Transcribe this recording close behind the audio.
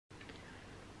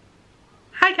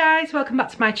Hi guys, welcome back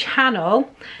to my channel.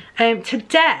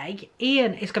 Today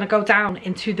Ian is going to go down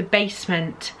into the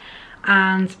basement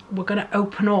and we're going to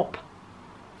open up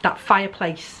that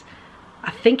fireplace. I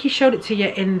think he showed it to you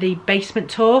in the basement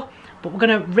tour, but we're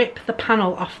going to rip the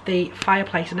panel off the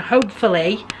fireplace and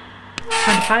hopefully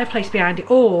find a fireplace behind it,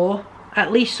 or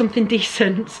at least something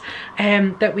decent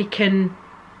that we can,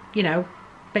 you know,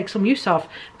 make some use of,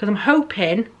 because I'm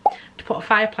hoping to put a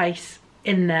fireplace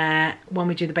in there when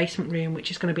we do the basement room, which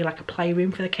is going to be like a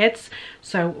playroom for the kids.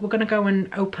 So we're going to go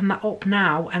and open that up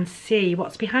now and see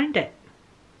what's behind it.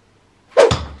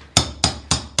 Watch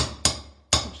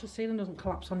the ceiling doesn't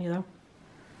collapse on you though.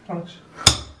 Thanks.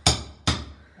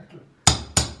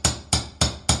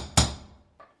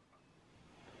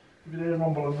 If you didn't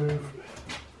rumble and move.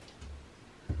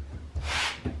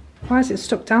 Why is it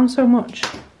stuck down so much?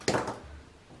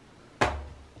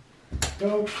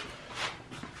 Go.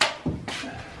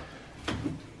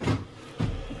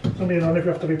 It's going to be annoying if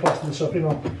you have to replaster this up, you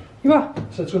know. You are?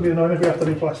 So it's going to be annoying if you have to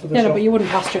replaster this up. Yeah, no, but you wouldn't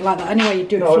plaster it like that anyway, you'd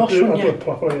do it flush, wouldn't you? I'd do it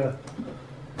proper, yeah.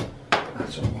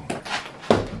 That's all.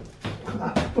 Look at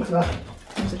that, look at that.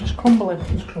 Is it just crumbling?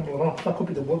 It's crumbling off. That could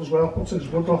be the wood as well. What's this,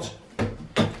 wood rot?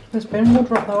 There's been wood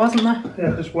rot though, hasn't there?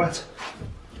 Yeah, it's wet.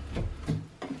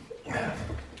 I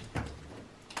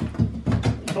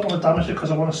don't want to damage it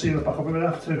because I want to seal it back up if I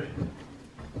have to.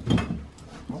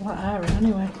 Not that area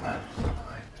anyway.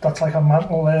 That's like a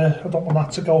mantle there, I don't want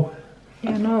that to go.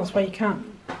 Yeah, no, that's why you can't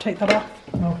take that off.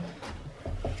 No.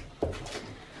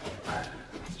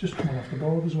 It's just coming off the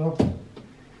board as well.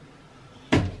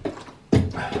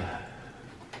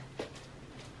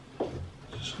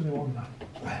 Just going to want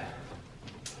that.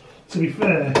 To be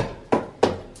fair,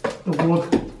 the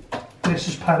wood, this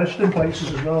has perished in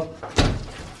places as well.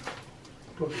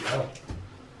 Bloody hell.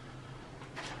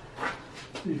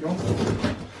 There you go.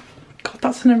 God,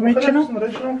 that's an original. That's an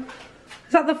original.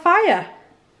 Is that the fire?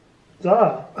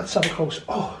 Let's have a close.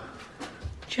 Oh,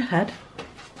 It's your head.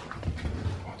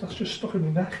 that's just stuck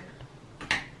in my neck.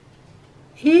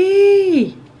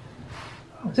 Eee!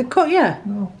 Has it cut you?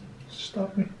 No,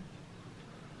 stabbed me.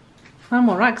 I'm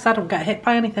alright because I don't get hit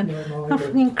by anything. Yeah, no, I I'm a do.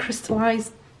 fucking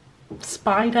crystallised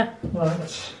spider. Right,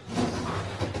 let's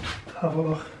have a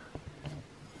look.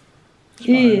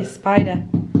 Eee, spider.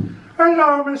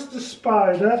 Hello, Mr.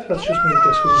 Spider. Let's just move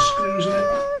this because it's squeezing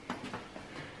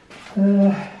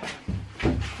it.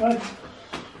 Right.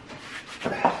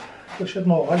 Wish I had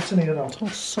more light in here now. It's all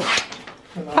soot.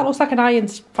 That looks like an iron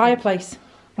fireplace.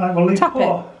 Right, we'll leave Tap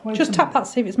wait it. Just tap that,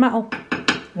 see if it's metal.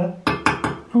 Yeah,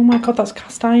 Oh my god, that's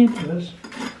cast iron. it is.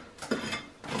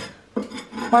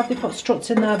 Why have they put struts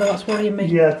in there though? That's worrying me.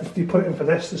 Yeah, they put it in for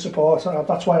this, the support.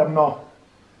 That's why I'm not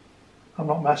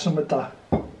messing with that.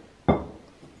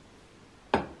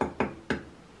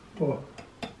 But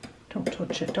Don't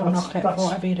touch it, don't knock it,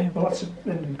 whatever you do. well, that's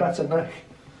in better neck.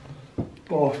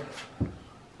 But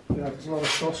yeah, there's a lot of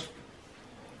stuff.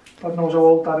 God knows how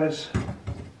old that is.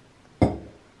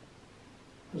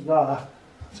 There's that.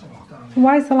 Let's have a look down here.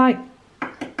 Why is there like...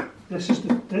 This is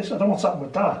this. I don't know what's happened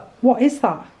with that. What is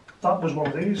that? That was one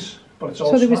of these, but it's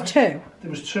all So there was smashed. two? There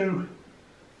was two.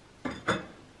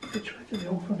 Which way did they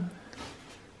open?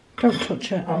 Don't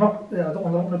touch it. I'm not. Yeah, I don't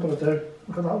know what I'm going to do.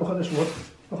 Look at that. Look at this wood.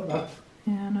 Look at that.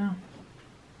 Yeah, no.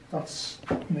 That's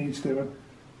needs doing.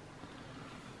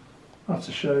 That's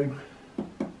a shame.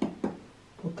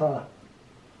 But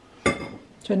that.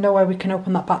 So no way we can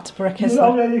open that back to brick, is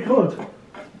Oh there? yeah, you could.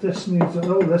 This needs to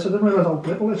know this. I didn't realise how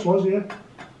brittle this was here.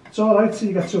 It's alright till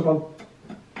you get to about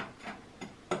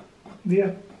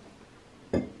here.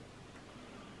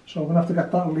 So I'm going to have to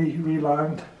get that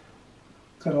relined.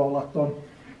 Get all that done.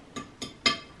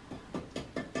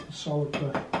 Solid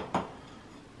brick.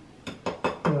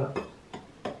 Yeah.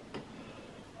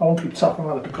 I won't keep tapping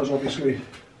at it because obviously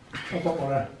I don't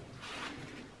want to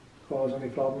cause any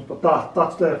problems, but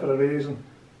that's there for a reason.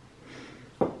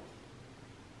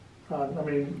 And I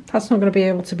mean, That's not going to be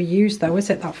able to be used though, is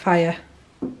it, that fire?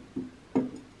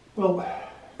 well,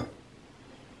 I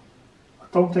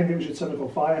don't think it was your typical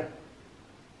fire.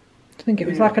 I think it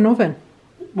was Yeah. like an oven.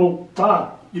 Well,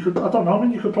 that, you could, I don't know, I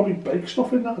mean, you could probably bake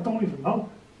stuff in that, I don't even know.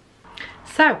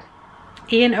 So,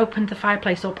 Ian opened the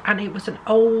fireplace up and it was an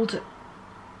old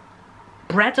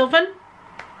bread oven,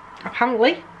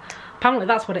 apparently. Apparently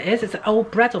that's what it is. It's an old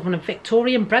bread oven, a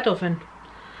Victorian bread oven.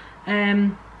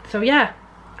 So yeah,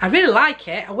 I really like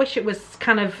it. I wish it was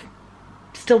kind of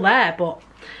still there, but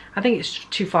I think it's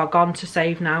too far gone to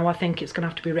save now. I think it's going to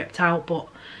have to be ripped out, but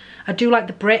I do like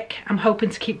the brick. I'm hoping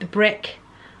to keep the brick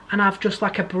and have just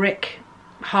like a brick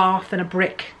hearth and a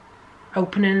brick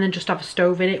opening and then just have a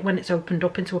stove in it when it's opened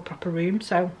up into a proper room.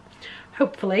 So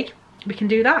hopefully we can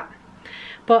do that.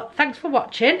 But thanks for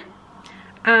watching,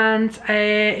 and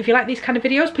if you like these kind of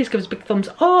videos, please give us a big thumbs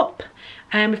up.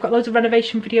 We've got loads of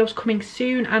renovation videos coming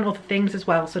soon and other things as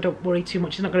well, so don't worry too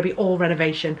much, it's not going to be all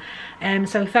renovation.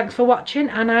 So thanks for watching,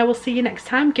 and I will see you next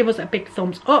time. Give us a big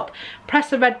thumbs up, press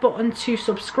the red button to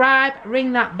subscribe,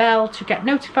 ring that bell to get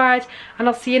notified, and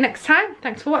I'll see you next time.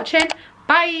 Thanks for watching.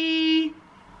 Bye.